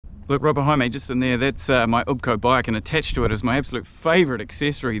Look, right behind me, just in there, that's my UBCO bike, and attached to it is my absolute favourite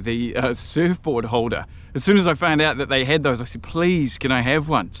accessory, the surfboard holder. As soon as I found out that they had those, I said, please, can I have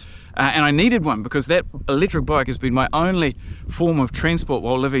one? And I needed one because that electric bike has been my only form of transport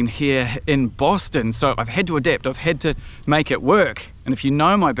while living here in Boston. So I've had to adapt, I've had to make it work. And if you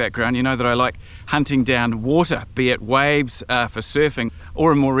know my background, you know that I like hunting down water, be it waves for surfing,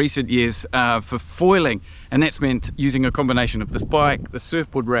 or in more recent years for foiling. And that's meant using a combination of this bike, the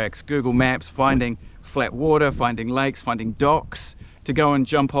surfboard racks, Google Maps, finding flat water, finding lakes, finding docks to go and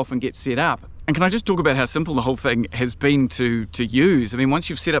jump off and get set up. And can I just talk about how simple the whole thing has been to use? I mean, once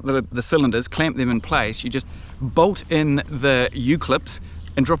you've set up the cylinders, clamp them in place, you just bolt in the U-clips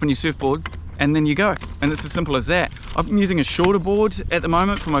and drop in your surfboard, and then you go. And it's as simple as that. I'm using a shorter board at the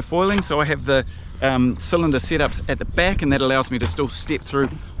moment for my foiling, so I have the cylinder setups at the back, and that allows me to still step through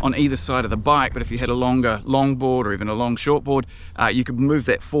on either side of the bike. But if you had a longer long board or even a long short board, you could move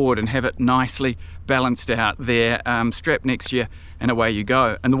that forward and have it nicely balanced out there, strapped next to you, and away you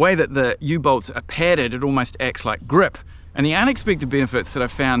go. And the way that the U-bolts are padded, it almost acts like grip. And the unexpected benefits that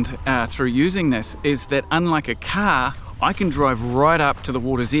I've found through using this is that, unlike a car, I can drive right up to the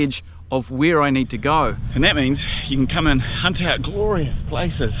water's edge of where I need to go. And that means you can come and hunt out glorious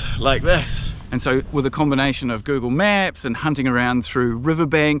places like this. And so with a combination of Google Maps and hunting around through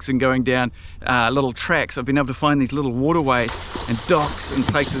riverbanks and going down little tracks, I've been able to find these little waterways and docks and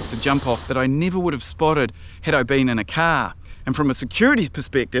places to jump off that I never would have spotted had I been in a car. And from a security's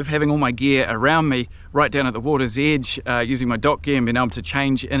perspective, having all my gear around me right down at the water's edge, using my dock gear and being able to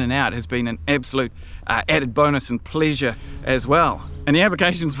change in and out has been an absolute added bonus and pleasure as well. And the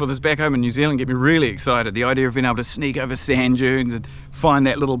applications for this back home in New Zealand get me really excited. The idea of being able to sneak over sand dunes and find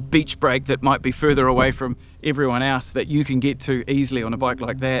that little beach break that might be further away from everyone else that you can get to easily on a bike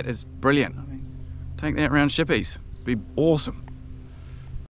like that is brilliant. I mean, take that round shippies, it'd be awesome.